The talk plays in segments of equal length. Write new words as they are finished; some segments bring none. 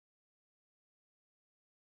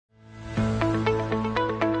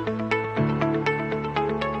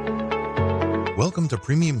Welcome to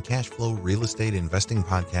Premium Cash Flow Real Estate Investing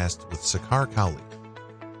Podcast with Sakar Cowley.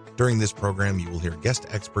 During this program, you will hear guest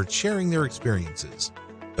experts sharing their experiences,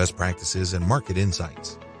 best practices, and market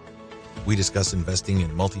insights. We discuss investing in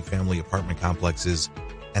multifamily apartment complexes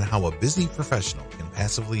and how a busy professional can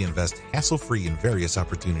passively invest hassle-free in various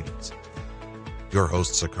opportunities. Your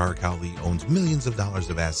host, Sakar Cowley, owns millions of dollars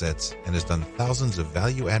of assets and has done thousands of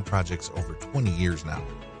value-add projects over 20 years now.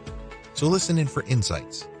 So listen in for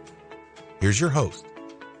insights. Here's your host,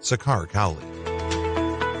 Sakar Cowley.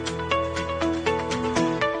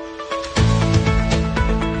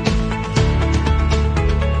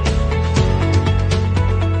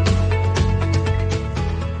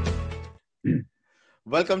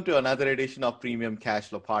 Welcome to another edition of Premium Cash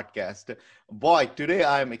Flow Podcast. Boy, today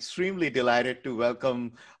I am extremely delighted to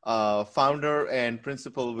welcome founder and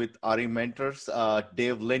principal with RE Mentors,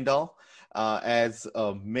 Dave Lindahl. As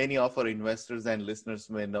many of our investors and listeners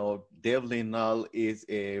may know, Dave Lindahl is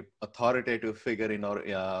an authoritative figure in our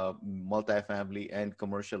multifamily and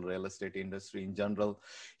commercial real estate industry in general.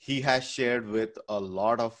 He has shared with a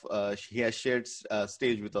lot of,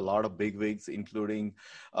 stage with a lot of bigwigs, including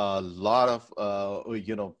a lot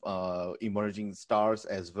of, emerging stars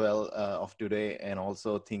as well of today, and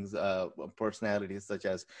also things, personalities such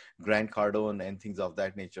as Grant Cardone and things of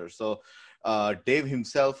that nature. So Dave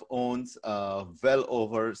himself owns well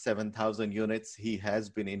over 7,000 units. He has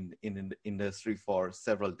been in the industry for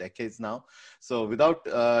several decades now. So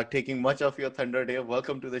without taking much of your thunder, Dave,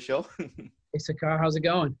 welcome to the show. Hey, Sakar, how's it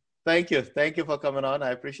going? Thank you. Thank you for coming on.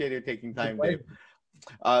 I appreciate you taking time, Dave.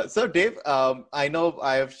 So Dave, I know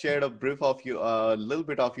I have shared a little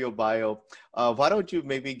bit of your bio. Why don't you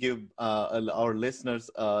maybe give our listeners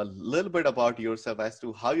a little bit about yourself as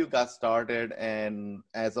to how you got started, and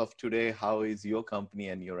as of today, how is your company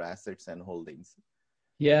and your assets and holdings?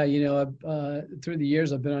 Yeah, through the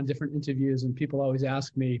years, I've been on different interviews, and people always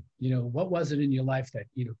ask me, what was it in your life that,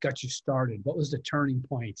 got you started? What was the turning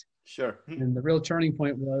point? Sure. And the real turning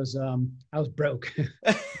point was I was broke.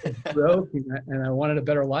 and I wanted a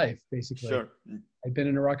better life, basically. Sure. I'd been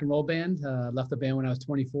in a rock and roll band, left the band when I was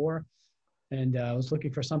 24, and I was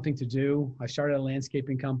looking for something to do. I started a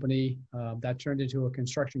landscaping company that turned into a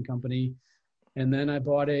construction company. And then I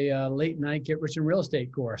bought a late night get rich in real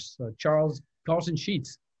estate course, Carlton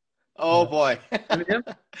Sheets. Oh boy. him?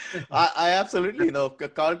 I absolutely know.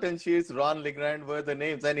 Carlton Sheets, Ron LeGrand were the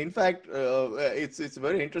names. And in fact, it's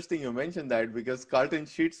very interesting you mentioned that, because Carlton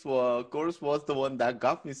Sheets course was the one that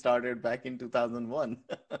got me started back in 2001.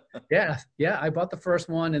 Yeah. I bought the first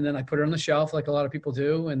one, and then I put it on the shelf like a lot of people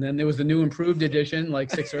do. And then there was the new improved edition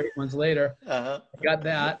like 6 or 8 months later. I got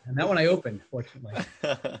that. And that one I opened, fortunately.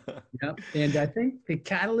 Yeah. And I think the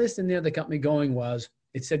catalyst in there that got me going was,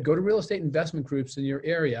 it said, go to real estate investment groups in your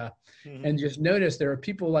area and just notice there are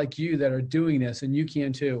people like you that are doing this, and you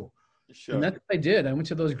can too. Sure. And that's what I did. I went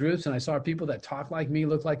to those groups and I saw people that talked like me,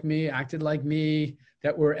 looked like me, acted like me,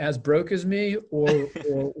 that were as broke as me or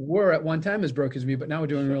were at one time as broke as me, but now we're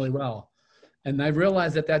doing really well. And I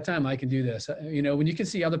realized at that time I can do this. When you can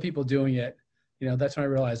see other people doing it, that's when I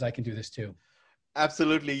realized I can do this too.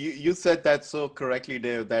 Absolutely. You said that so correctly,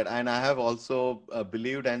 Dave, and I have also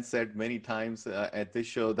believed and said many times at this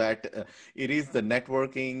show that it is the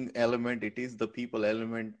networking element, it is the people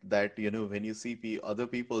element that, when you see other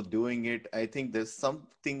people doing it, I think there's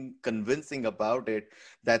something convincing about it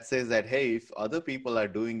that says that, hey, if other people are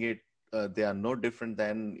doing it, they are no different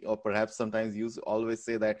than, or perhaps sometimes you always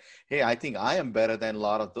say that, hey, I think I am better than a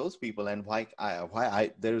lot of those people, and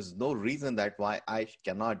there's no reason that why I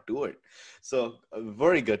cannot do it. So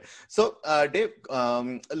very good. So Dave,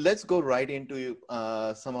 let's go right into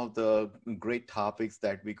some of the great topics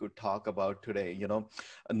that we could talk about today.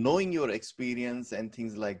 Knowing your experience and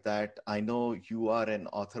things like that, I know you are an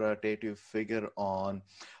authoritative figure on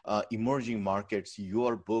emerging markets.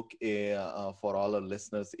 Your book, for all our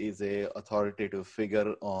listeners, is a authoritative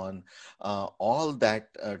figure on all that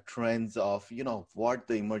trends of what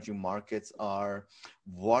the emerging markets are,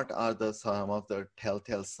 what are some of the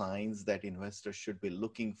telltale signs that investors should be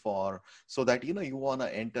looking for, so that you want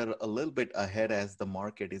to enter a little bit ahead as the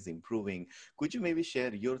market is improving. Could you maybe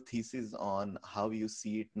share your thesis on how you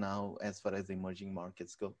see it now as far as emerging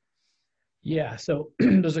markets go? Yeah, so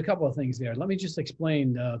there's a couple of things there. Let me just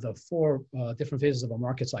explain the 4 different phases of a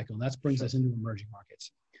market cycle, and that brings us into emerging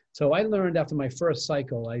markets. So I learned after my first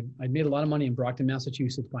cycle, I made a lot of money in Brockton,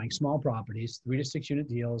 Massachusetts, buying small properties, 3 to 6 unit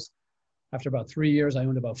deals. After about 3 years, I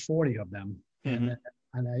owned about 40 of them. And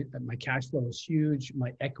my cash flow was huge.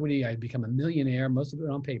 My equity, I'd become a millionaire, most of it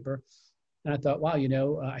on paper. And I thought, wow,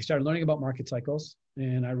 I started learning about market cycles.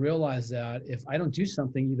 And I realized that if I don't do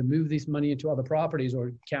something, either move this money into other properties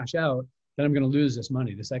or cash out, then I'm going to lose this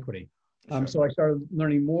money, this equity. Sure. So I started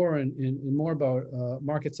learning more and more about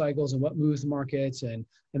market cycles and what moves the markets, and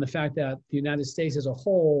the fact that the United States as a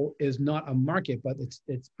whole is not a market, but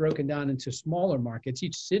it's broken down into smaller markets.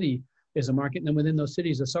 Each city is a market, and then within those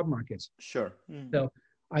cities are submarkets. Sure. Mm-hmm. So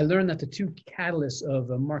I learned that the two catalysts of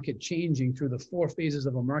a market changing through the 4 phases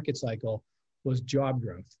of a market cycle was job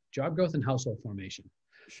growth and household formation.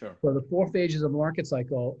 Sure. So the 4 phases of a market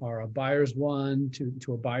cycle are a buyer's 1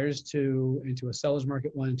 to a buyer's 2, into a seller's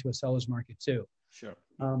market 1, into a seller's market 2. Sure.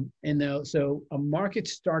 And now, so a market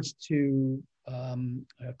starts to,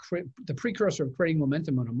 the precursor of creating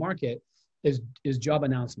momentum on a market is job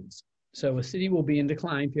announcements. So a city will be in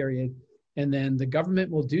decline period, and then the government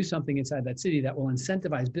will do something inside that city that will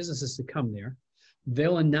incentivize businesses to come there.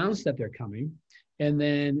 They'll announce that they're coming. And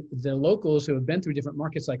then the locals who have been through different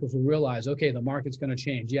market cycles will realize, okay, the market's going to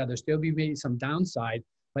change. Yeah, there'll still be maybe some downside,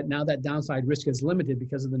 but now that downside risk is limited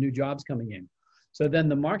because of the new jobs coming in. So then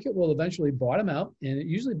the market will eventually bottom out, and it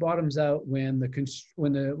usually bottoms out when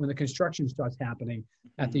the construction starts happening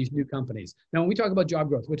at these new companies. Now, when we talk about job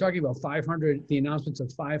growth, we're talking about 500, the announcements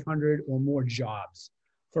of 500 or more jobs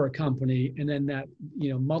for a company, and then that,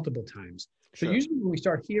 multiple times. So Sure. usually when we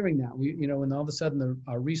start hearing that, when all of a sudden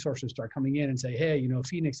our resources start coming in and say, hey,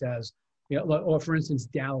 Phoenix has, or for instance,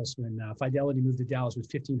 Dallas, when Fidelity moved to Dallas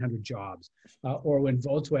with 1,500 jobs, or when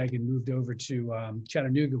Volkswagen moved over to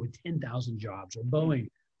Chattanooga with 10,000 jobs, or Boeing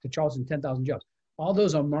to Charleston, 10,000 jobs. All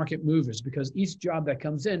those are market movers because each job that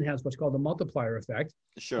comes in has what's called the multiplier effect.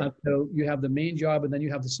 Sure. So you have the main job, and then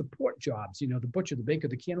you have the support jobs, the butcher, the baker,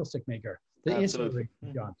 the candlestick maker, the ancillary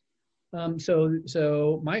jobs.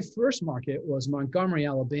 So my first market was Montgomery,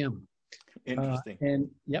 Alabama. Interesting. And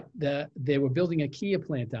they were building a Kia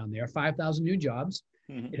plant down there, 5,000 new jobs.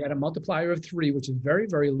 It had a multiplier of 3, which is very,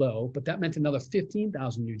 very low, but that meant another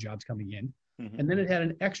 15,000 new jobs coming in. And then it had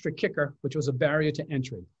an extra kicker, which was a barrier to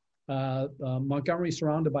entry. Montgomery is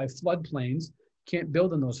surrounded by floodplains, can't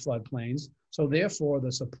build in those floodplains. So therefore,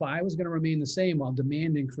 the supply was going to remain the same while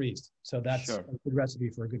demand increased. So that's a good recipe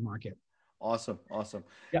for a good market. Awesome.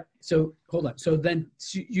 Yeah. So hold on. So then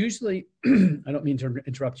usually, I don't mean to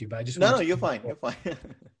interrupt you, but I just no, you're fine.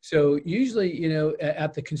 So usually,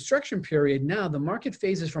 at the construction period, now the market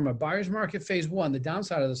phases from a buyer's market phase 1, the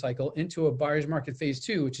downside of the cycle, into a buyer's market phase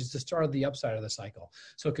 2, which is the start of the upside of the cycle.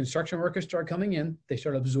 So construction workers start coming in, they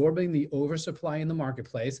start absorbing the oversupply in the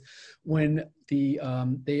marketplace. When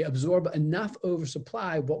they absorb enough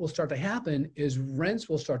oversupply, what will start to happen is rents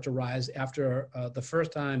will start to rise after the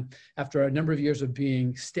first time, after a number of years of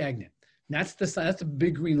being stagnant. And that's the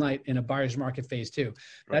big green light in a buyer's market phase 2.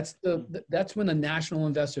 Right. That's when the national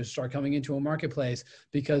investors start coming into a marketplace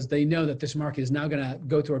because they know that this market is now going to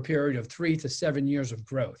go through a period of 3 to 7 years of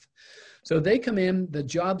growth. So they come in, the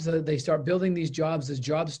jobs, they start building these jobs, as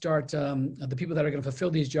jobs start, the people that are going to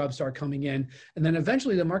fulfill these jobs start coming in. And then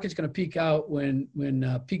eventually the market's going to peak out when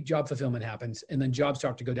peak job fulfillment happens, and then jobs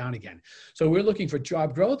start to go down again. So we're looking for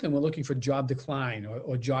job growth and we're looking for job decline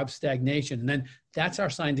or job stagnation. And then that's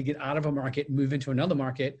our sign to get out of a market and move into another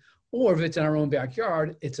market. Or if it's in our own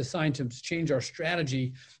backyard, it's a sign to change our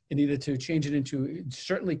strategy and either to change it into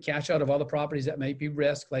certainly cash out of all the properties that might be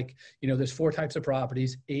risk. Like, there's 4 types of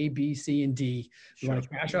properties, A, B, C, and D. We want to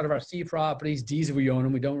cash out of our C properties. D's if we own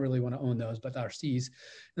them. We don't really want to own those, but our C's.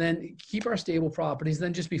 And then keep our stable properties,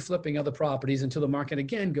 then just be flipping other properties until the market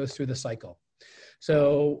again goes through the cycle.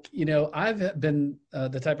 So, I've been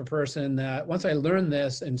the type of person that once I learned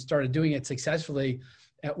this and started doing it successfully,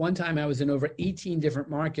 at one time I was in over 18 different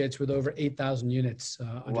markets with over 8,000 units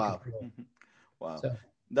under control. Wow. So,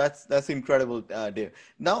 that's incredible, Dave.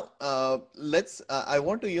 Now, I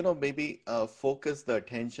want to, maybe focus the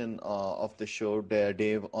attention of the show there,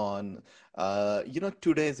 Dave, on,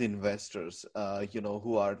 today's investors,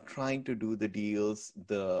 who are trying to do the deals.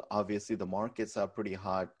 Obviously the markets are pretty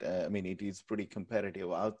hot. It is pretty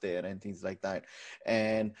competitive out there and things like that.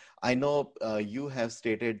 And I know you have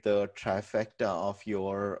stated the trifecta of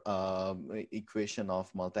your equation of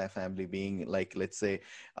multifamily being like, let's say,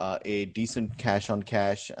 a decent cash on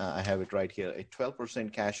cash. I have it right here, a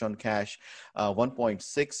 12% cash on cash,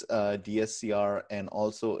 1.6 DSCR, and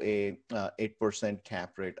also a 8%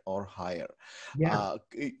 cap rate or higher. Yeah.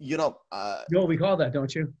 You know what we call that,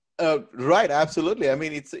 don't you? Right, absolutely.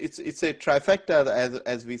 It's a trifecta,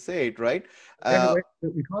 as we say it, right?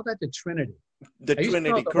 We call that the Trinity. The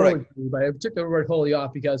Trinity, correct. But I took the word wholly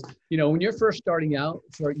off because, when you're first starting out,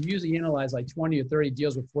 you usually analyze like 20 or 30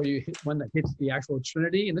 deals before you hit one that hits the actual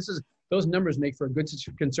Trinity. And those numbers make for a good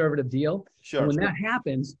conservative deal. Sure. And when that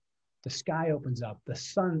happens, the sky opens up, the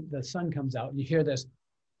sun comes out, and you hear this,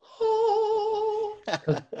 oh,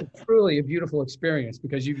 because it's truly a beautiful experience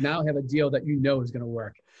because you now have a deal that you know is going to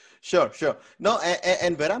work. Sure, sure. No,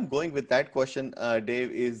 and where I'm going with that question,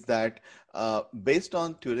 Dave, is that based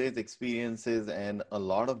on today's experiences and a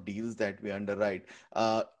lot of deals that we underwrite,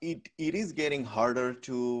 it is getting harder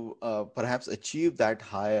to perhaps achieve that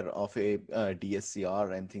higher of a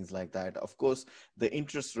DSCR and things like that. Of course, the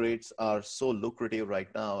interest rates are so lucrative right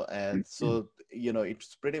now, and so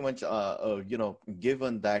it's pretty much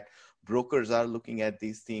given that brokers are looking at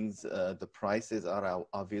these things, the prices are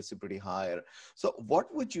obviously pretty higher. So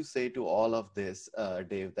what would you say to all of this,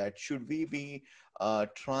 Dave, that should we be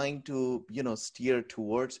trying to, steer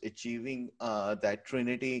towards achieving that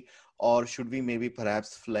trinity, or should we maybe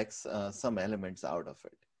perhaps flex some elements out of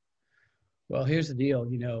it? Well, here's the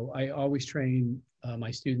deal. I always train my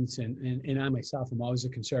students, and I myself am always a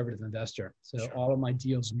conservative investor. So Sure. all of my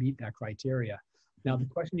deals meet that criteria. Now, the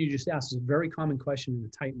question you just asked is a very common question in a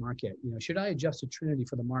tight market. Should I adjust a trinity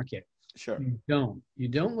for the market? Sure. You don't. You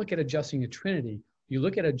don't look at adjusting a trinity. You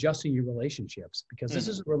look at adjusting your relationships because this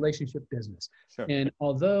is a relationship business. Sure. And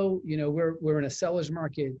although we're in a seller's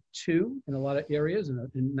market 2 in a lot of areas, and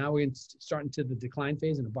now we're starting to the decline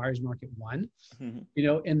phase in a buyer's market 1. And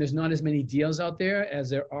there's not as many deals out there as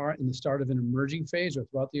there are in the start of an emerging phase or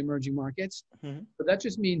throughout the emerging markets. But that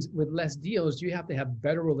just means with less deals, you have to have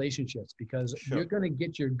better relationships because you're going to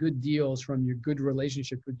get your good deals from your good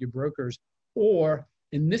relationship with your brokers, or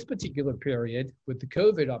in this particular period with the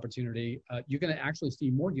COVID opportunity, you're going to actually see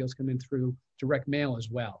more deals come in through direct mail as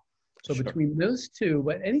well. So between those two,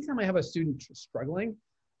 but anytime I have a student struggling,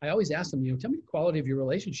 I always ask them, tell me the quality of your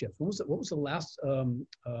relationships. What was the last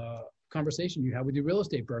conversation you had with your real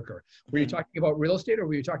estate broker? Were you talking about real estate or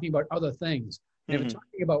were you talking about other things? And if you're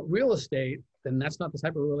talking about real estate, then that's not the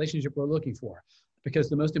type of relationship we're looking for. Because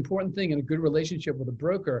the most important thing in a good relationship with a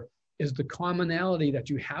broker is the commonality that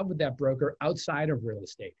you have with that broker outside of real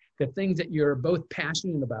estate, the things that you're both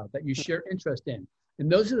passionate about, that you share interest in.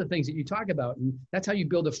 And those are the things that you talk about. And that's how you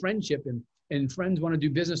build a friendship, and friends want to do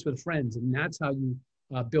business with friends. And that's how you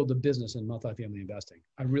build a business in multifamily investing,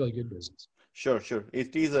 a really good business. Sure, sure.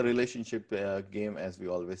 It is a relationship game, as we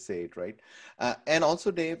always say it, right? And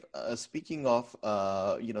also, Dave, speaking of,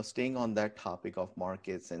 staying on that topic of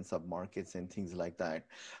markets and submarkets and things like that,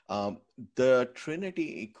 the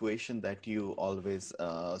Trinity equation that you always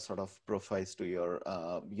sort of profess to your,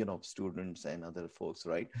 students and other folks,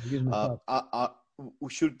 right?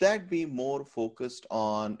 Should that be more focused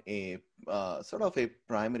on a sort of a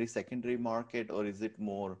primary, secondary market, or is it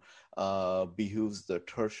more behooves the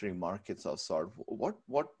tertiary markets of sort?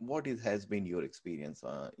 What has been your experience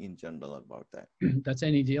in general about that? That's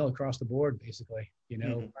any deal across the board, basically.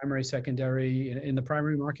 Primary, secondary. In the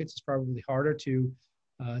primary markets, it's probably harder to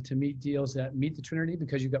meet deals that meet the Trinity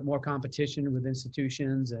because you've got more competition with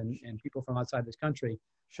institutions and people from outside this country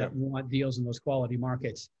that want deals in those quality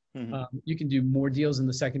markets. You can do more deals in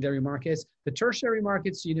the secondary markets. The tertiary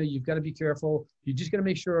markets, you've got to be careful. You just got to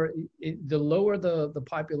make sure the lower the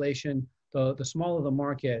population, the smaller the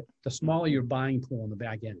market, the smaller your buying pool on the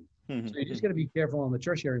back end. So you just got to be careful on the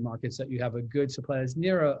tertiary markets that you have a good supply. It's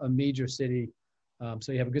near a major city,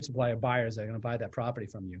 so you have a good supply of buyers that are going to buy that property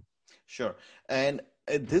from you. Sure. And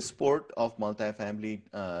this sport of multifamily,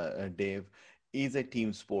 Dave, is a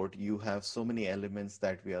team sport. You have so many elements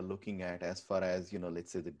that we are looking at as far as,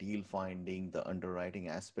 let's say the deal finding, the underwriting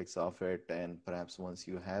aspects of it. And perhaps once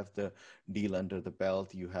you have the deal under the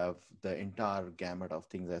belt, you have the entire gamut of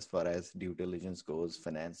things as far as due diligence goes,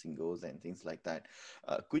 financing goes, and things like that.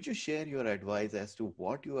 Could you share your advice as to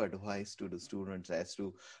what you advise to the students as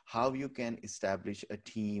to how you can establish a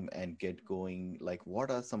team and get going? Like,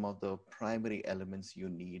 what are some of the primary elements you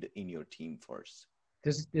need in your team first?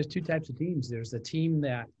 There's 2 types of teams. There's the team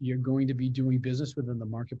that you're going to be doing business with in the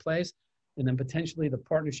marketplace, and then potentially the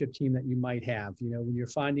partnership team that you might have. When you're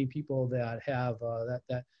finding people that have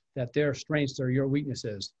that their strengths are your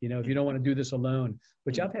weaknesses. If you don't want to do this alone,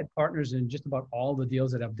 which I've had partners in just about all the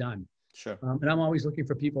deals that I've done. Sure. And I'm always looking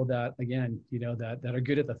for people that, again, that are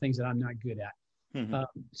good at the things that I'm not good at.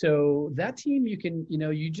 So that team you can,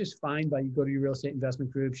 you just find by you go to your real estate investment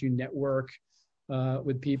groups, you network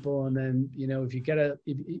with people. And then, if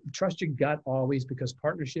you trust your gut always, because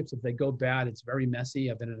partnerships, if they go bad, it's very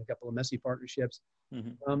messy. I've been in a couple of messy partnerships.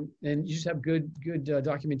 And you just have good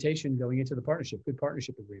documentation going into the partnership, good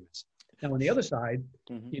partnership agreements. Now, on the other side,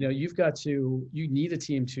 you need a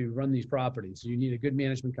team to run these properties. You need a good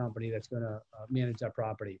management company that's going to manage that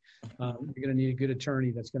property. You're going to need a good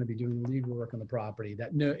attorney that's going to be doing legal work on the property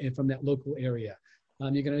from that local area.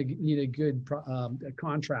 You're going to need a good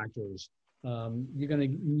contractors. You're going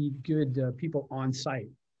to need good people on site.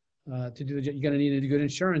 to do the job. You're going to need a good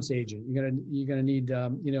insurance agent. You're going to need,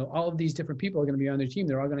 all of these different people are going to be on their team.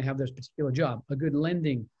 They're all going to have this particular job. A good a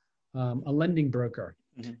lending broker.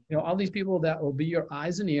 Mm-hmm. All these people that will be your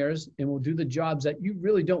eyes and ears and will do the jobs that you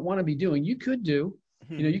really don't want to be doing. You could do,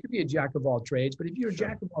 you could be a jack of all trades, but if you're a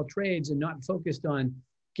jack of all trades and not focused on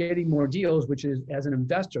getting more deals, which is, as an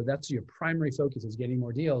investor, that's your primary focus, is getting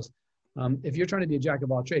more deals. If you're trying to be a jack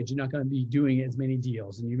of all trades, you're not going to be doing as many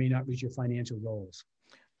deals and you may not reach your financial goals.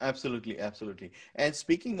 Absolutely, absolutely. And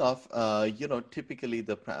speaking of, typically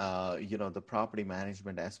the property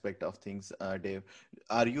management aspect of things, Dave,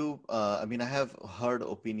 are you? I have heard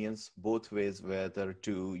opinions both ways, whether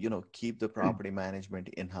to keep the property management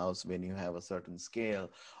in-house when you have a certain scale,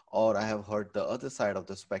 or I have heard the other side of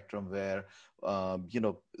the spectrum where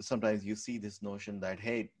sometimes you see this notion that,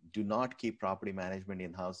 hey, do not keep property management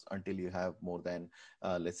in-house until you have more than,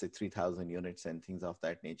 let's say, 3,000 units and things of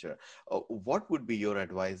that nature. What would be your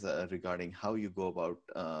advice regarding how you go about,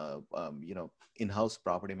 in-house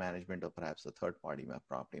property management or perhaps a third-party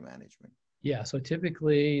property management? Yeah, so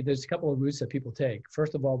typically there's a couple of routes that people take.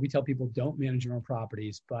 First of all, we tell people don't manage your own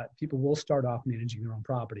properties, but people will start off managing their own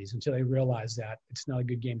properties until they realize that it's not a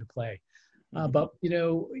good game to play. But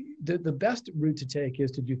the best route to take is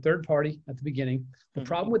to do third party at the beginning. The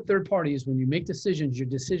problem with third party is when you make decisions, your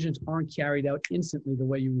decisions aren't carried out instantly the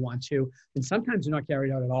way you want to, and sometimes they're not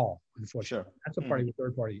carried out at all. Unfortunately, sure. That's a part of your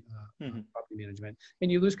third party property management,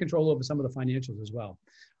 and you lose control over some of the financials as well.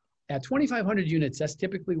 At 2,500 units, that's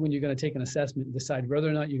typically when you're going to take an assessment and decide whether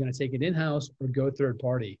or not you're going to take it in-house or go third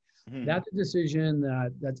party. That's a decision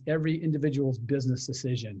that's every individual's business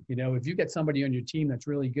decision. If you get somebody on your team that's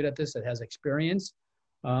really good at this, that has experience,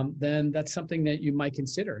 then that's something that you might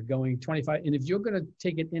consider going 25. And if you're going to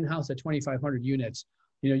take it in-house at 2,500 units,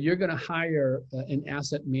 you're going to hire an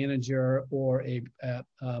asset manager or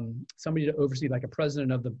somebody to oversee, like a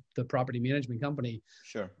president of the property management company.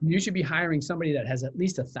 Sure. You should be hiring somebody that has at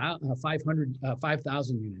least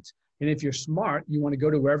 5,000 units. And if you're smart, you want to go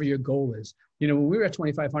to wherever your goal is. When we were at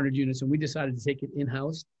 2,500 units and we decided to take it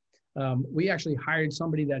in-house, we actually hired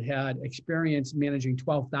somebody that had experience managing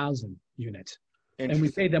 12,000 units. And we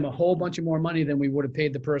paid them a whole bunch of more money than we would have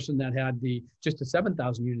paid the person that had just a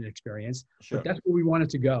 7,000 unit experience. Sure. But that's where we wanted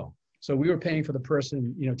to go. So we were paying for the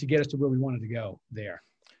person, to get us to where we wanted to go there.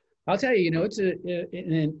 I'll tell you,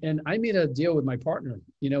 and I made a deal with my partner,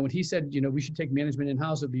 when he said, we should take management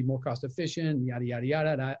in-house, it'd be more cost efficient, yada, yada,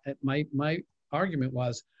 yada. And my argument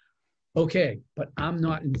was, okay, but I'm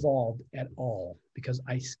not involved at all because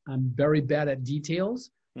I'm very bad at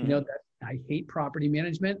details. That I hate property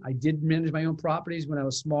management. I did manage my own properties when I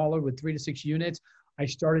was smaller with 3 to 6 units. I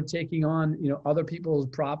started taking on, other people's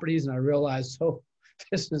properties, and I realized,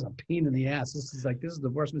 this is a pain in the ass. This is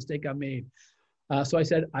the worst mistake I've made. So I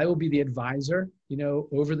said, I will be the advisor,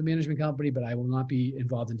 over the management company, but I will not be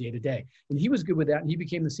involved in day to day. And he was good with that. And he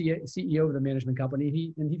became the CEO of the management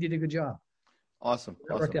company. And he did a good job. Awesome.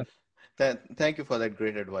 Awesome. Thank you for that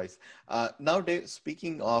great advice. Now, Dave,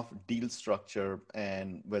 speaking of deal structure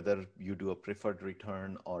and whether you do a preferred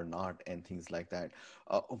return or not and things like that,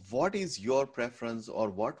 what is your preference or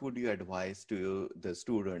what would you advise to the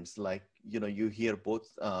students? Like, you hear both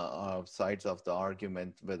sides of the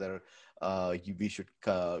argument, whether we should,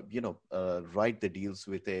 write the deals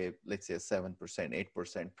with let's say a 7%,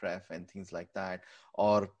 8% pref and things like that.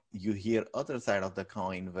 Or you hear other side of the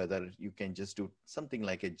coin, whether you can just do something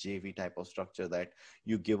like a JV type of structure that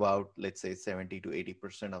you give out, let's say 70 to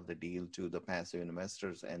 80% of the deal to the passive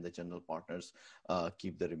investors and the general partners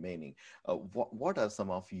keep the remaining. What are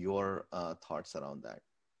some of your thoughts around that?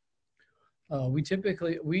 I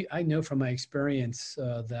know from my experience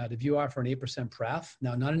that if you offer an 8% pref,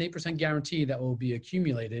 now not an 8% guarantee that will be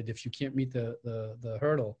accumulated if you can't meet the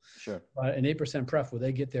hurdle. Sure. But an 8% pref where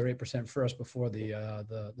they get their 8% first before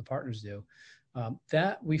the partners do.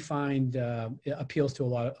 That we find appeals to a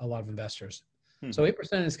lot of investors. So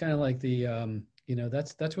 8% is kind of like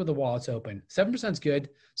that's where the wallet's open. 7% is good.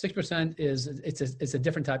 6% it's a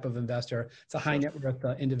different type of investor. It's a high net worth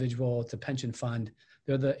individual. It's a pension fund.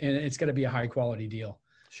 And it's going to be a high quality deal.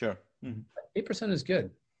 Sure. 8% is good.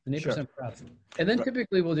 An 8% pref. And then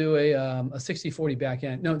typically we'll do a 60-40 back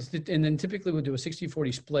end. No, and then typically we'll do a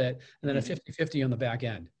 60-40 split and then a 50-50 on the back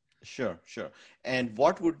end. Sure. And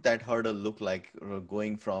what would that hurdle look like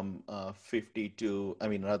going from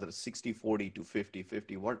 60-40 to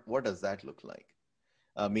 50-50? What does that look like?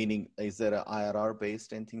 Meaning, is there an IRR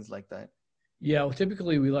based and things like that? Yeah, well,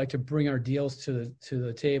 typically we like to bring our deals to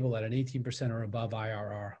the table at an 18% or above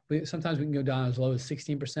IRR. Sometimes we can go down as low as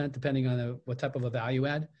 16%, depending on what type of a value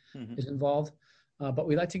add is involved. but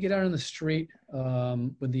we like to get out on the street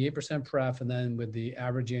with the 8% pref and then with the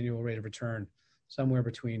average annual rate of return somewhere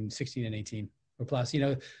between 16 and 18 or plus.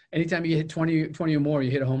 Anytime you hit 20 or more,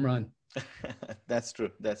 you hit a home run. That's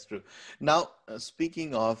true. That's true. Now,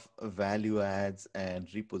 speaking of value adds and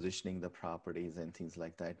repositioning the properties and things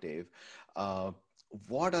like that, Dave,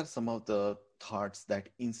 what are some of the thoughts that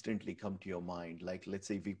instantly come to your mind? Like, let's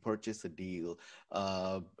say we purchase a deal,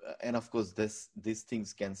 and of course, these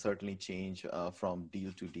things can certainly change from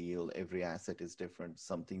deal to deal. Every asset is different.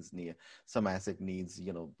 Some asset needs,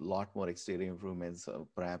 a lot more exterior improvements.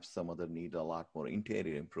 Perhaps some other need a lot more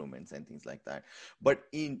interior improvements and things like that. But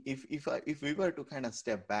if we were to kind of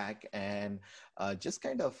step back and just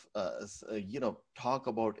kind of talk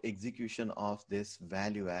about execution of this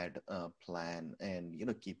value add plan and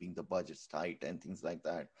keeping the budgets tight and things like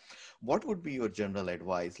that, what would be your general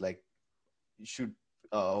advice? Like, should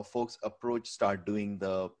folks start doing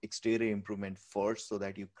the exterior improvement first so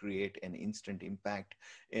that you create an instant impact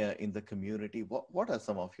in the community? What are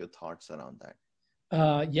some of your thoughts around that?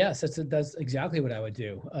 Yes, that's exactly what I would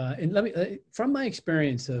do. And let me, from my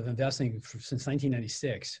experience of investing since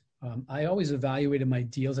 1996, I always evaluated my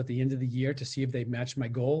deals at the end of the year to see if they matched my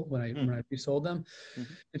goal when I resold them.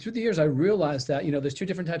 Mm-hmm. And through the years, I realized that, there's two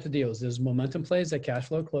different types of deals. There's momentum plays that cash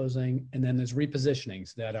flow closing, and then there's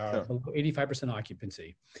repositionings that are below 85%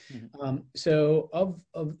 occupancy. Mm-hmm.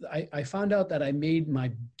 I found out that I made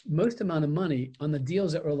my most amount of money on the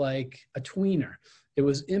deals that were like a tweener. It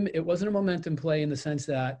wasn't a momentum play in the sense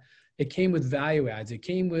that it came with value adds. It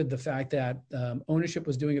came with the fact that ownership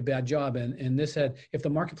was doing a bad job. And this had, if the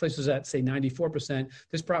marketplace was at, say, 94%,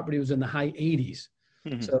 this property was in the high 80s.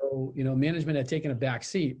 Mm-hmm. So, management had taken a back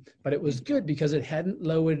seat, but it was good because it hadn't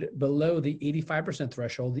lowered below the 85%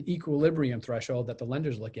 threshold, the equilibrium threshold that the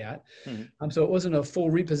lenders look at. Mm-hmm. So it wasn't a full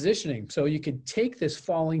repositioning. So you could take this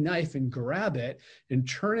falling knife and grab it and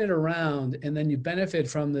turn it around, and then you benefit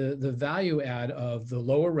from the value add of the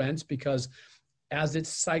lower rents, because as it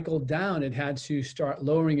cycled down, it had to start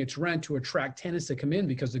lowering its rent to attract tenants to come in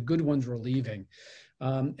because the good ones were leaving.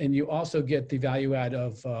 And you also get the value add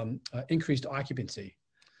of increased occupancy.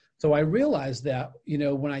 So I realized that,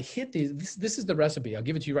 when I hit these, this is the recipe. I'll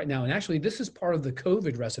give it to you right now. And actually, this is part of the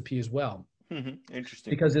COVID recipe as well. Mm-hmm.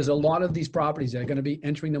 Interesting. Because there's a lot of these properties that are going to be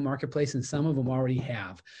entering the marketplace, and some of them already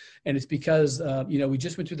have. And it's because, we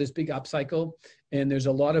just went through this big upcycle, and there's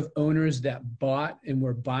a lot of owners that bought and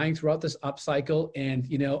were buying throughout this upcycle. And,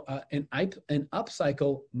 an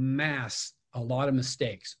upcycle masks a lot of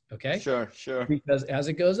mistakes. Okay. Sure. Because as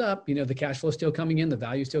it goes up, the cash flow is still coming in, the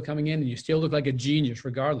value is still coming in, and you still look like a genius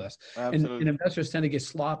regardless. And investors tend to get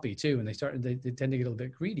sloppy too, and they tend to get a little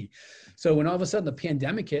bit greedy. So when all of a sudden the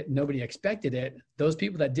pandemic hit, and nobody expected it, those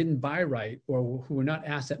people that didn't buy right or who were not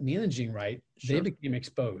asset managing right, they became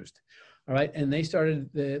exposed. All right. And they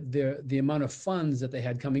started the amount of funds that they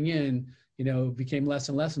had coming in, became less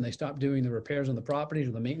and less, and they stopped doing the repairs on the properties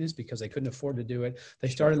or the maintenance because they couldn't afford to do it. They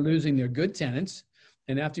started losing their good tenants.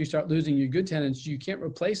 And after you start losing your good tenants, you can't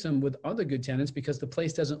replace them with other good tenants because the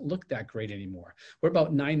place doesn't look that great anymore. We're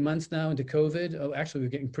about 9 months now into COVID. Oh, actually, we're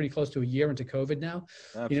getting pretty close to a year into COVID now.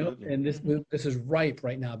 Absolutely. And this is ripe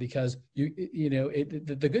right now because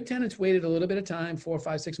the good tenants waited a little bit of time, 4,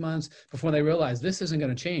 5, 6 months before they realized this isn't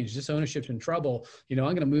going to change. This ownership's in trouble. I'm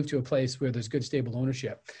going to move to a place where there's good, stable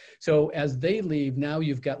ownership. So as they leave, now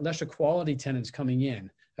you've got lesser quality tenants coming in.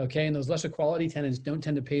 Okay, and those lesser quality tenants don't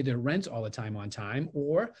tend to pay their rents all the time on time,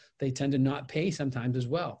 or they tend to not pay sometimes as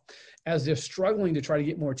well. As they're struggling to try to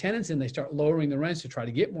get more tenants in, they start lowering the rents to try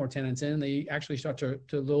to get more tenants in. They actually start to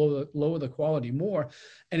lower the quality more,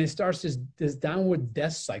 and it starts this downward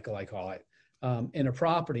death cycle, I call it, in a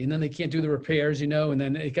property. And then they can't do the repairs, and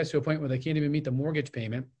then it gets to a point where they can't even meet the mortgage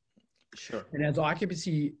payment. Sure. And as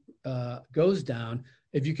occupancy goes down,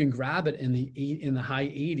 if you can grab it in the high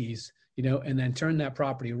 80s, and then turn that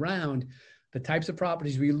property around, the types of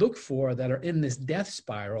properties we look for that are in this death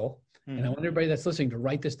spiral. Mm-hmm. And I want everybody that's listening to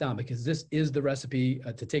write this down, because this is the recipe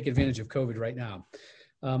to take advantage of COVID right now.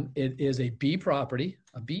 It is a B property,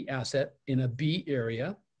 a B asset in a B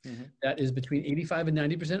area. Mm-hmm. That is between 85 and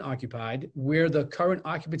 90% occupied, where the current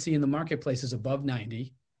occupancy in the marketplace is above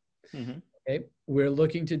 90. Mm-hmm. Okay. We're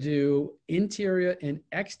looking to do interior and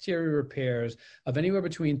exterior repairs of anywhere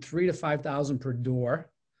between $3,000 to $5,000 per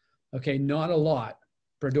door. Okay, not a lot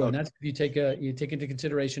per door. And that's if you take into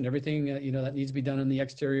consideration everything that needs to be done on the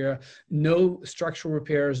exterior. No structural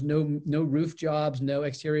repairs, no roof jobs, no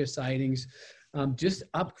exterior sidings. Just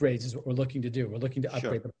upgrades is what we're looking to do. We're looking to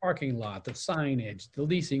upgrade the parking lot, the signage, the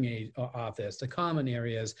leasing office, the common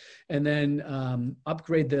areas, and then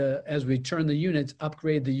upgrade as we turn the units,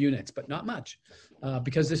 upgrade the units, but not much,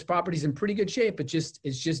 because this property's in pretty good shape.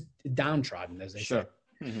 It's just downtrodden, as they say.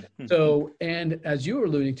 So, and as you were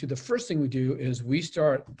alluding to, the first thing we do is we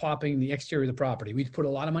start popping the exterior of the property. We put a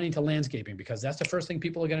lot of money into landscaping because that's the first thing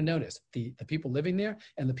people are going to notice. The people living there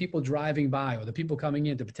and the people driving by, or the people coming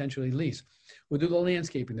in to potentially lease. We'll do the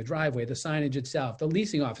landscaping, the driveway, the signage itself, the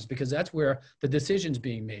leasing office, because that's where the decision's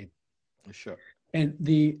being made. Sure. And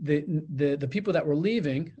the people that were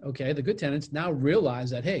leaving, okay, the good tenants now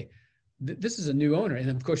realize that, hey, this is a new owner.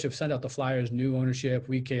 And of course, you've sent out the flyers, new ownership,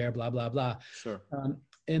 we care, blah, blah, blah. Sure.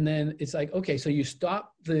 And then it's like, okay, so you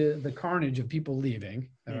stop the carnage of people leaving,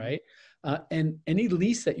 all right? And any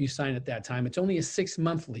lease that you sign at that time, it's only a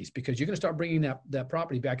 6-month lease because you're going to start bringing that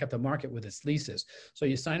property back up to market with its leases. So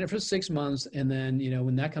you sign it for 6 months, and then,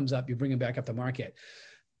 when that comes up, you bring it back up to market.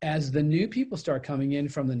 As the new people start coming in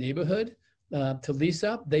from the neighborhood to lease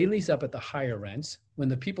up, they lease up at the higher rents. When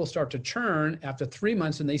the people start to churn after 3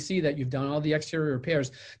 months and they see that you've done all the exterior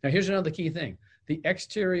repairs. Now, here's another key thing. The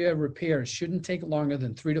exterior repairs shouldn't take longer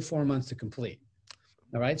than 3 to 4 months to complete.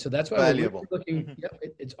 All right. So that's why valuable. We're looking,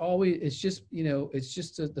 it's just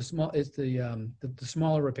the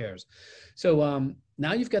smaller repairs. So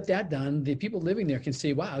now you've got that done. The people living there can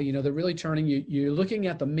see, wow, they're really turning. You're looking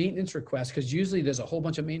at the maintenance requests, because usually there's a whole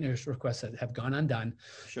bunch of maintenance requests that have gone undone.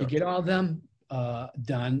 Sure. You get all of them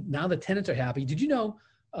done. Now the tenants are happy. Did you know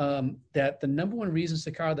that the number one reason,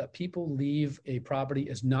 Sakar, that people leave a property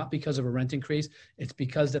is not because of a rent increase? It's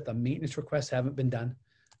because that the maintenance requests haven't been done.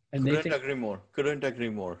 And Couldn't agree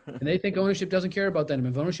more. And they think ownership doesn't care about them.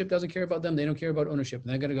 If ownership doesn't care about them, they don't care about ownership. And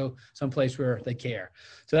they're going to go someplace where they care.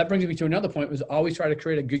 So that brings me to another point, was always try to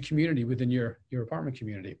create a good community within your apartment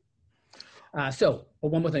community.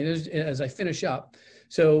 One more thing, as I finish up.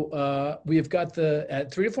 So we have got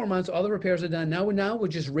at 3 to 4 months, all the repairs are done. Now we're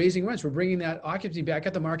just raising rents. We're bringing that occupancy back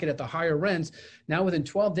at the market at the higher rents. Now within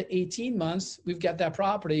 12 to 18 months, we've got that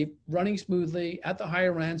property running smoothly at the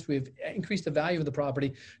higher rents. We've increased the value of the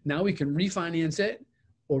property. Now we can refinance it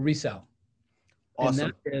or resell.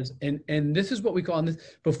 Awesome. And this is what we call,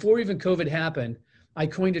 before even COVID happened, I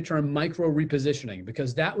coined a term, micro repositioning,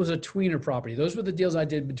 because that was a tweener property. Those were the deals I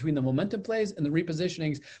did between the momentum plays and the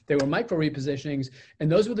repositionings. They were micro repositionings. And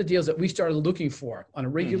those were the deals that we started looking for on a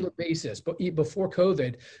regular basis, but before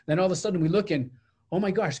COVID. Then all of a sudden we look and, oh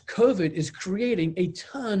my gosh, COVID is creating a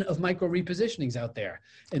ton of micro repositionings out there.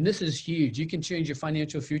 And this is huge. You can change your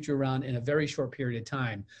financial future around in a very short period of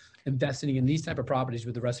time, investing in these type of properties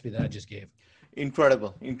with the recipe that I just gave.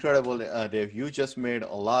 Incredible, Dave. You just made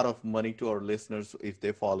a lot of money to our listeners if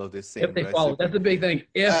they follow this same recipe. If they follow, that's the big thing.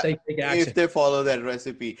 If they take action. If they follow that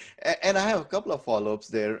recipe. And I have a couple of follow-ups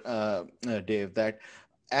there, Dave, that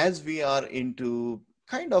as we are into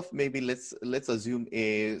kind of, maybe let's assume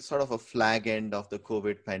a sort of a flag end of the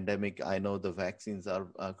COVID pandemic. I know the vaccines are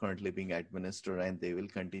currently being administered and they will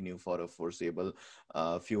continue for a foreseeable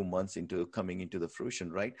few months coming into the fruition,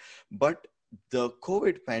 right? But the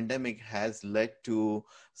COVID pandemic has led to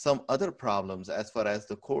some other problems as far as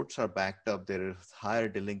the courts are backed up. There is higher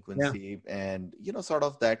delinquency and, sort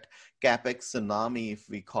of that CapEx tsunami, if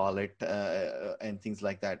we call it, and things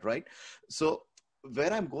like that, right? So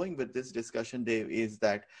where I'm going with this discussion, Dave, is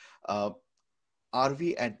that are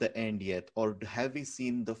we at the end yet, or have we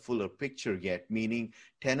seen the fuller picture yet? Meaning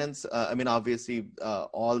tenants, obviously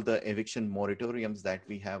all the eviction moratoriums that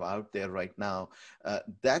we have out there right now,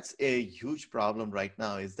 that's a huge problem right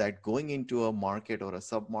now, is that going into a market or a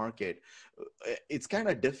sub-market, it's kind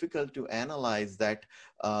of difficult to analyze that,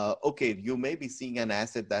 okay, you may be seeing an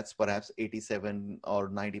asset that's perhaps 87 or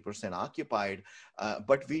 90% occupied,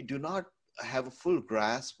 but we do not have a full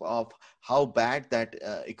grasp of how bad that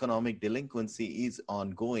economic delinquency is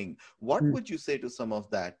ongoing. What would you say to some of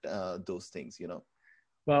those things,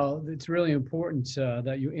 Well, it's really important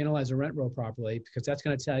that you analyze a rent roll properly, because that's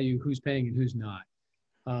going to tell you who's paying and who's not.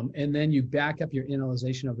 And then you back up your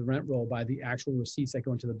analyzation of the rent roll by the actual receipts that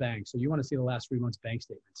go into the bank. So you want to see the last 3 months bank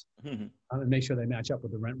statements and make sure they match up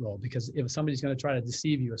with the rent roll, because if somebody's going to try to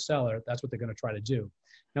deceive you, a seller, that's what they're going to try to do.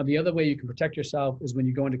 Now, the other way you can protect yourself is when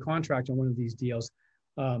you go into contract on one of these deals,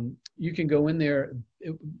 you can go in there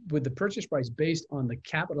with the purchase price based on the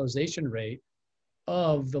capitalization rate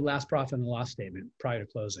of the last profit and loss statement prior to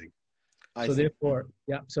closing. So therefore,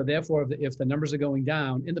 if the numbers are going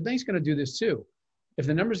down, and the bank's going to do this too. If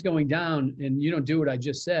the number's going down and you don't do what I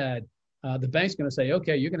just said, the bank's going to say,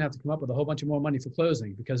 okay, you're going to have to come up with a whole bunch of more money for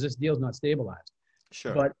closing because this deal's not stabilized.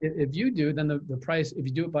 Sure. But if you do, then the price, if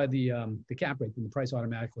you do it by the cap rate, then the price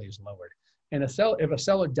automatically is lowered. And if a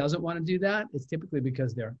seller doesn't want to do that, it's typically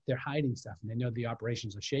because they're hiding stuff and they know the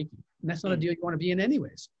operations are shaky. And that's not a deal you want to be in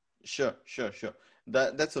anyways. Sure.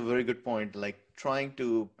 That's a very good point. Like trying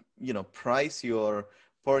to, price your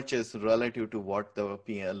purchase relative to what the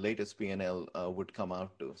latest P&L would come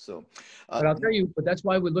out to. So, but I'll tell you, but that's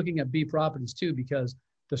why we're looking at B properties too, because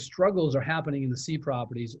the struggles are happening in the C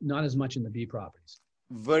properties, not as much in the B properties.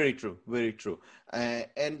 Very true, very true.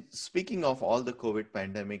 And speaking of all the COVID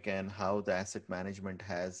pandemic and how the asset management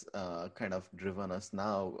has kind of driven us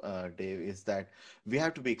now, Dave, is that we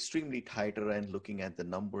have to be extremely tighter and looking at the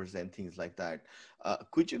numbers and things like that.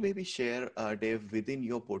 Could you maybe share, Dave, within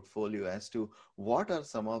your portfolio as to what are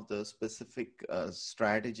some of the specific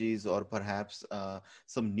strategies or perhaps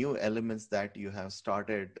some new elements that you have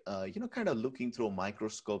started, kind of looking through a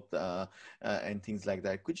microscope and things like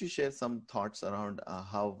that? Could you share some thoughts around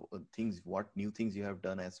what new things you have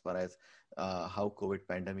done as far as how COVID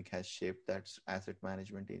pandemic has shaped that asset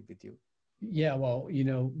management with you? Yeah, well,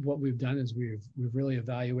 what we've done is we've really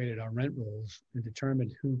evaluated our rent rolls and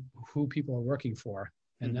determined who people are working for,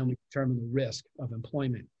 and then we determine the risk of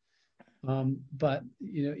employment. But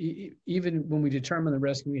even when we determine the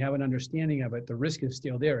risk and we have an understanding of it, the risk is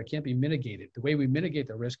still there. It can't be mitigated. The way we mitigate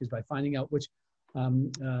the risk is by finding out which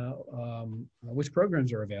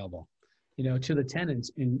programs are available, to the tenants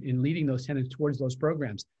in leading those tenants towards those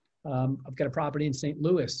programs. I've got a property in St.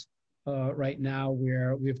 Louis right now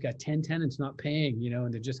where we've got 10 tenants not paying,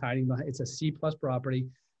 and they're just hiding behind. It's a C+ property.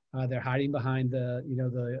 They're hiding behind the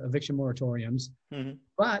eviction moratoriums.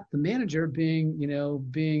 But the manager being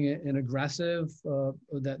an aggressive,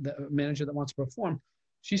 that manager that wants to perform,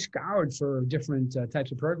 she scoured for different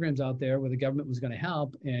types of programs out there where the government was going to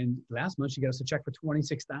help. And last month she got us a check for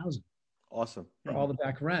 $26,000. Awesome. For all the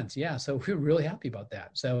back rents. Yeah. So we're really happy about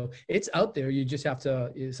that. So it's out there. You just have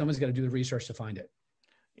to, someone's got to do the research to find it.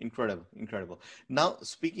 Incredible. Now,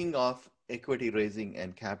 speaking of equity raising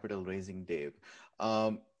and capital raising, Dave,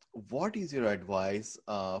 what is your advice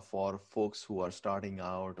for folks who are starting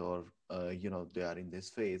out or, they are in this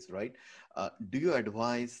phase, right? Do you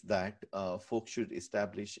advise that folks should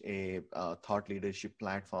establish a thought leadership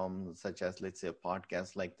platform, such as, let's say, a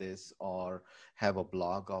podcast like this, or have a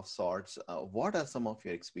blog of sorts? What are some of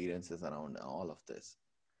your experiences around all of this?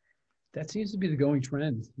 That seems to be the going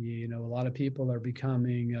trend. A lot of people are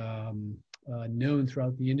becoming known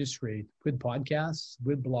throughout the industry with podcasts,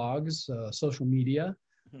 with blogs, social media,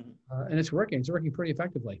 and it's working. It's working pretty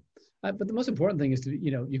effectively. But the most important thing is to,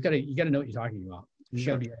 you got to know what you're talking about. You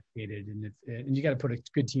got to be educated, and you got to put a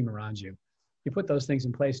good team around you. You put those things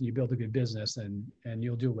in place, and you build a good business, and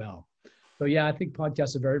you'll do well. So yeah, I think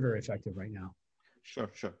podcasts are very, very effective right now. Sure.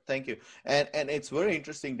 Thank you. And it's very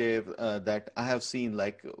interesting, Dave, that I have seen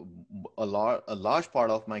like a large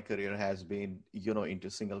part of my career has been, into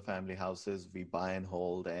single family houses. We buy and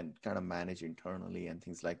hold and kind of manage internally and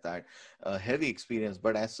things like that. Heavy experience.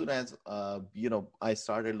 But as soon as, I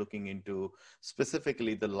started looking into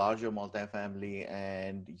specifically the larger multifamily,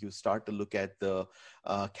 and you start to look at the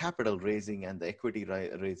capital raising and the equity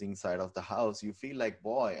raising side of the house, you feel like,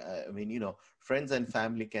 boy, friends and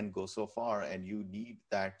family can go so far, and you need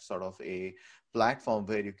that sort of a platform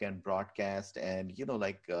where you can broadcast and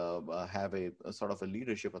have a sort of a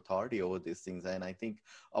leadership authority over these things. And I think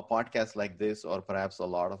a podcast like this, or perhaps a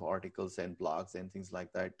lot of articles and blogs and things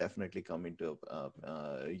like that, definitely come into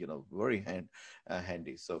very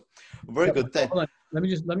handy. So very good. Hold on. Let me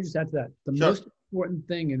just add to that. The most important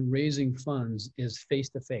thing in raising funds is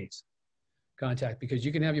face-to-face contact, because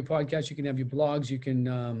you can have your podcast, you can have your blogs, you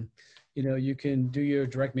can you can do your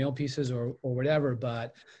direct mail pieces or whatever,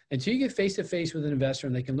 but until you get face-to-face with an investor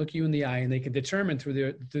and they can look you in the eye and they can determine through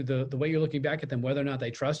the way you're looking back at them whether or not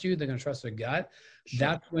they trust you, they're going to trust their gut,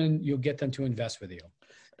 that's when you'll get them to invest with you.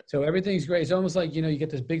 So everything's great. It's almost like, you get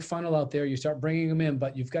this big funnel out there, you start bringing them in,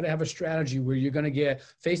 but you've got to have a strategy where you're going to get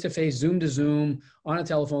face-to-face, Zoom to Zoom, on a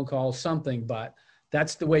telephone call, something, but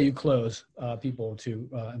that's the way you close people to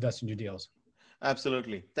invest in your deals.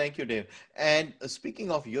 Absolutely. Thank you, Dave. And speaking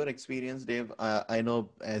of your experience, Dave, I know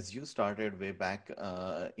as you started way back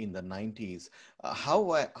in the 90s,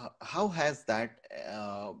 how has that,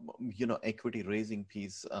 equity raising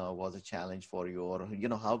piece was a challenge for you, or,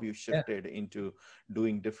 how have you shifted into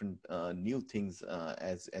doing different new things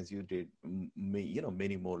as you did,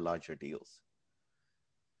 many more larger deals?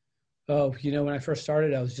 Oh, when I first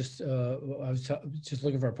started, I was just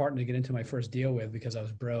looking for a partner to get into my first deal with because I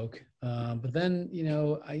was broke. But then,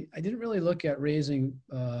 I didn't really look at raising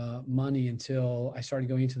money until I started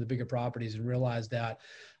going into the bigger properties and realized that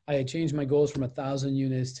I had changed my goals from 1,000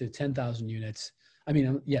 units to 10,000 units.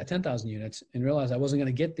 10,000 units, and realized I wasn't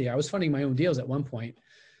going to get there. I was funding my own deals at one point.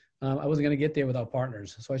 I wasn't going to get there without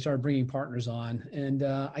partners. So I started bringing partners on, and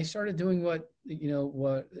I started doing what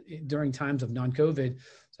during times of non-COVID.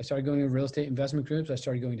 So I started going to real estate investment groups. I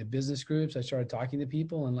started going to business groups. I started talking to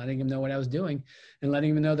people and letting them know what I was doing and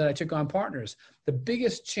letting them know that I took on partners. The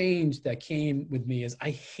biggest change that came with me is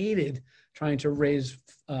I hated trying to raise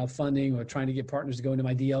funding or trying to get partners to go into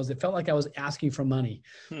my deals. It felt like I was asking for money,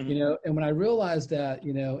 and when I realized that,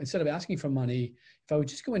 instead of asking for money, if I would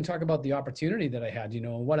just go and talk about the opportunity that I had,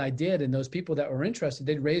 and what I did, and those people that were interested,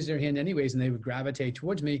 they'd raise their hand anyways, and they would gravitate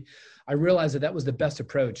towards me. I realized that was the best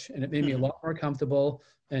approach, and it made me a lot more comfortable.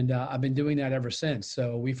 And I've been doing that ever since.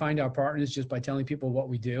 So we find our partners just by telling people what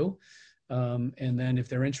we do. And then if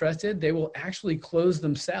they're interested, they will actually close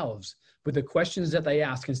themselves with the questions that they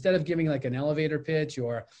ask. Instead of giving like an elevator pitch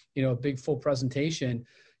or, a big full presentation,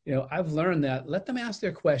 I've learned that let them ask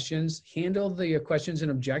their questions, handle the questions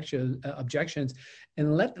and objections,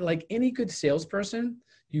 and like any good salesperson,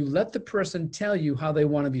 you let the person tell you how they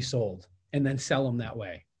want to be sold and then sell them that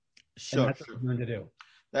way. Sure, and that's what I'm going to do.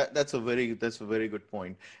 That's a very good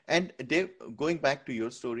point. And Dave, going back to your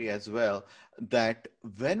story as well, that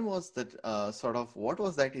when was that what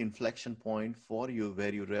was that inflection point for you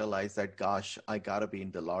where you realized that, gosh, I gotta be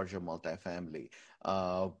in the larger multifamily?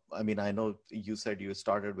 I mean, I know you said you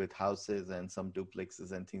started with houses and some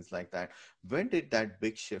duplexes and things like that. When did that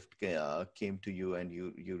big shift came to you and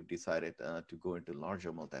you decided to go into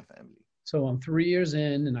larger multifamily? So I'm 3 years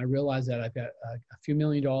in, and I realized that I've got a few $1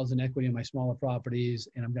 million in equity in my smaller properties,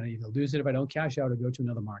 and I'm going to either lose it if I don't cash out or go to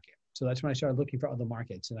another market. So that's when I started looking for other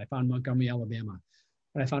markets, and I found Montgomery, Alabama,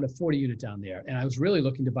 and I found a 40 unit down there. And I was really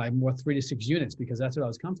looking to buy more 3 to 6 units because that's what I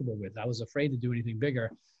was comfortable with. I was afraid to do anything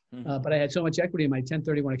bigger, but I had so much equity in my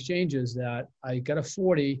 1031 exchanges that I got a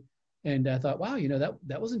 40, and I thought, wow,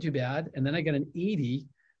 that wasn't too bad. And then I got an 80.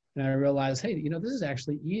 And I realized, hey, this is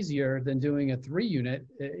actually easier than doing a 3 unit.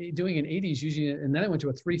 Doing an 80 is usually, and then I went to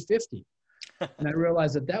a 350. And I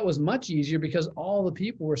realized that was much easier because all the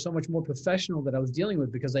people were so much more professional that I was dealing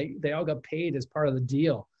with because they all got paid as part of the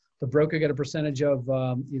deal. The broker got a percentage of,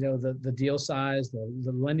 the deal size.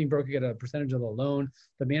 The lending broker got a percentage of the loan.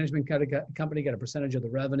 The management company got a percentage of the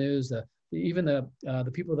revenues. Even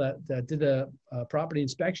the people that did the property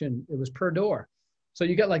inspection, it was per door. So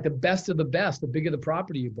you got like the best of the best, the bigger the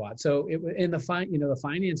property you bought. So the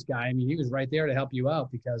finance guy, I mean, he was right there to help you out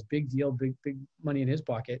because big deal, big money in his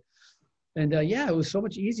pocket. And it was so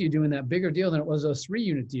much easier doing that bigger deal than it was those 3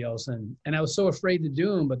 unit deals. And I was so afraid to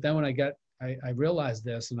do them. But then when I realized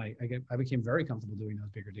this, and I became very comfortable doing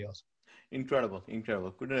those bigger deals. Incredible.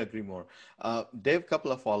 Couldn't agree more. Dave,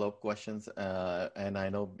 couple of follow-up questions. And I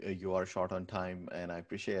know you are short on time and I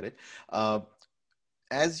appreciate it.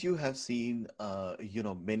 As you have seen,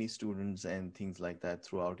 many students and things like that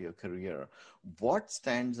throughout your career, what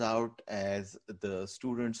stands out as the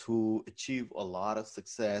students who achieve a lot of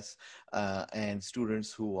success and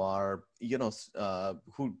students who are,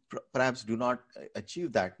 who perhaps do not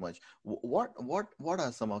achieve that much? What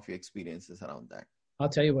are some of your experiences around that? I'll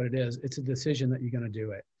tell you what it is. It's a decision that you're going to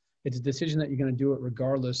do it. It's a decision that you're going to do it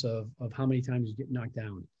regardless of how many times you get knocked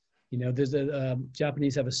down. There's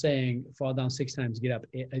Japanese have a saying, fall down 6 times, get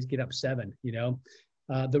up 7,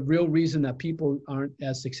 The real reason that people aren't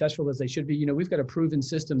as successful as they should be, we've got a proven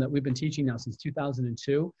system that we've been teaching now since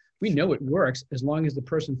 2002. We know it works as long as the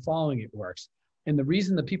person following it works. And the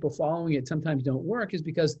reason the people following it sometimes don't work is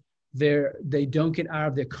because they don't get out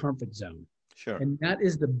of their comfort zone. Sure. And that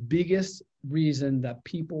is the biggest reason that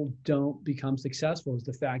people don't become successful is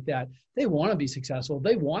the fact that they want to be successful.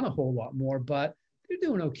 They want a whole lot more, but they're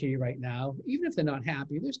doing okay right now. Even if they're not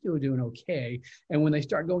happy, they're still doing okay. And when they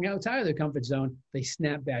start going outside of their comfort zone, they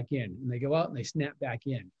snap back in. And they go out and they snap back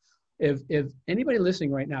in. If anybody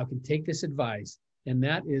listening right now can take this advice, and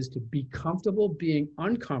that is to be comfortable being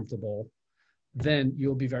uncomfortable, then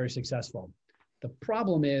you'll be very successful. The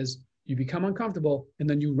problem is you become uncomfortable and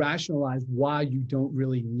then you rationalize why you don't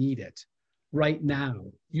really need it right now.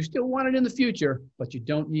 You still want it in the future, but you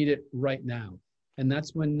don't need it right now. And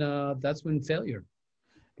that's when failure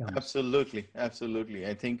comes. Absolutely.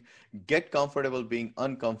 I think get comfortable being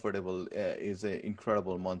uncomfortable is an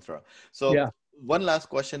incredible mantra. So One last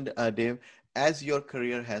question, Dave. As your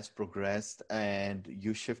career has progressed and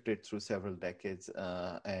you shifted through several decades,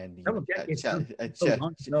 I'm not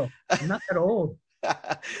that old.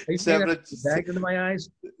 several bags under my eyes.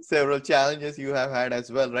 Several challenges you have had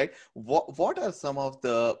as well, right? What are some of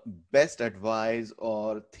the best advice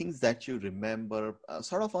or things that you remember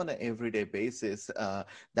sort of on an everyday basis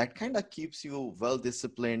that kind of keeps you well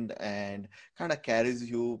disciplined and kind of carries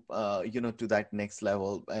you to that next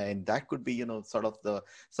level? And that could be sort of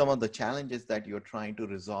some of the challenges that you're trying to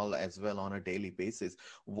resolve as well on a daily basis.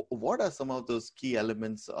 What are some of those key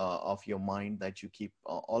elements of your mind that you keep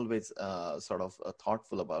always sort of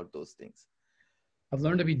thoughtful about those things? I've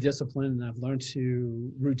learned to be disciplined, and I've learned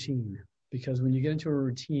to routine, because when you get into a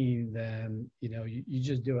routine, then, you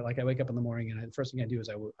just do it. Like I wake up in the morning and the first thing I do is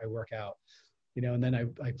I work out, and then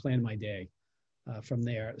I plan my day from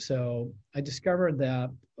there. So I discovered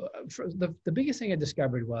that the biggest thing I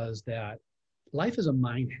discovered was that life is a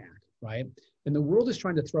mind hack, right? And the world is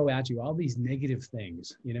trying to throw at you all these negative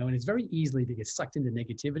things, and it's very easily to get sucked into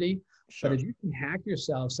negativity. Sure. But if you can hack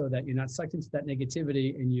yourself so that you're not sucked into that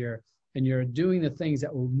negativity, and you're doing the things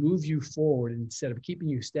that will move you forward instead of keeping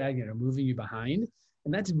you stagnant or moving you behind.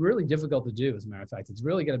 And that's really difficult to do, as a matter of fact. It's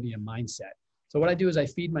really got to be a mindset. So what I do is I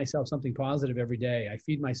feed myself something positive every day. I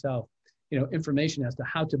feed myself, information as to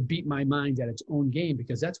how to beat my mind at its own game,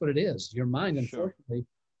 because that's what it is. Your mind, unfortunately,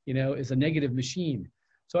 is a negative machine.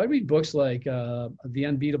 So I read books like The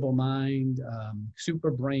Unbeatable Mind,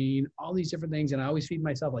 Super Brain, all these different things. And I always feed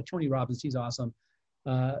myself, like Tony Robbins, he's awesome.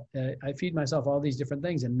 I feed myself all these different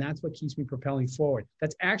things, and that's what keeps me propelling forward.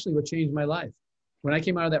 That's actually what changed my life. When I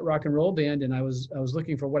came out of that rock and roll band, and I was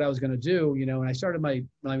looking for what I was going to do, and I started my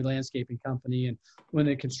landscaping company and went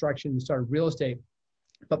into construction and started real estate.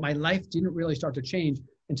 But my life didn't really start to change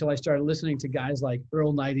until I started listening to guys like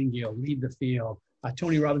Earl Nightingale, Lead the Field.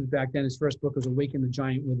 Tony Robbins back then, his first book was Awaken the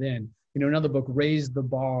Giant Within. Another book, Raise the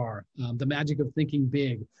Bar, The Magic of Thinking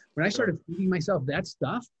Big. When I started feeding myself that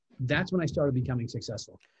stuff, that's when I started becoming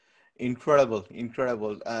successful. Incredible.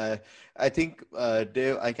 I think,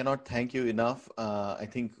 Dave, I cannot thank you enough. I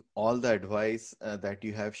think all the advice that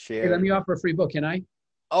you have shared. Hey, let me offer a free book, can I?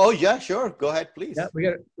 Oh yeah, sure. Go ahead, please.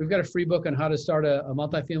 Yeah, we've got a free book on how to start a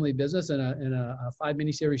multifamily business and a 5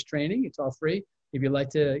 mini-series training. It's all free. If you'd like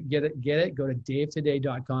to get it, go to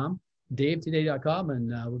davetoday.com, davetoday.com, and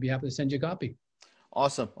we'll be happy to send you a copy.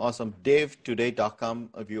 Awesome.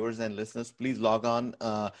 davetoday.com, viewers and listeners, please log on.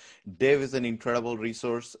 Dave is an incredible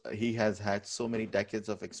resource. He has had so many decades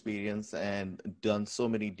of experience and done so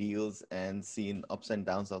many deals and seen ups and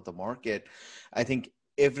downs of the market. I think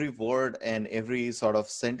every word and every sort of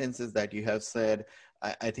sentences that you have said,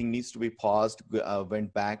 I think needs to be paused,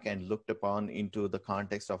 went back and looked upon into the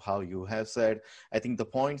context of how you have said. I think the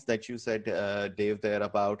points that you said, Dave, there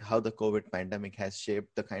about how the COVID pandemic has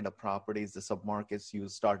shaped the kind of properties, the submarkets, you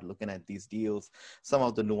start looking at these deals, some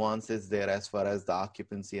of the nuances there as far as the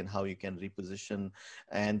occupancy and how you can reposition,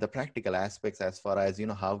 and the practical aspects as far as,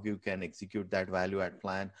 how you can execute that value add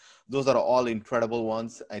plan. Those are all incredible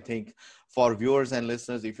ones. I think for viewers and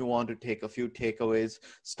listeners, if you want to take a few takeaways,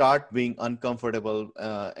 start being uncomfortable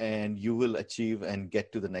and you will achieve and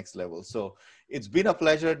get to the next level. So it's been a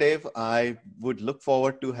pleasure, Dave. I would look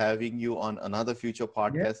forward to having you on another future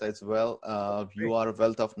podcast as well. You are a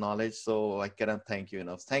wealth of knowledge, so I cannot thank you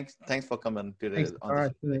enough. Thanks for coming today. Thanks,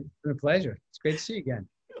 it's been a pleasure. It's great to see you again.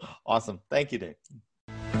 Awesome. Thank you, Dave.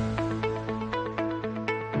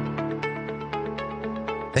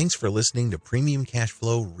 Thanks for listening to Premium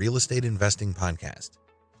Cashflow Real Estate Investing Podcast.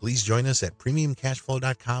 Please join us at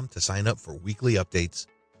premiumcashflow.com to sign up for weekly updates,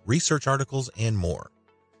 research articles, and more.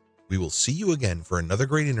 We will see you again for another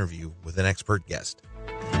great interview with an expert guest.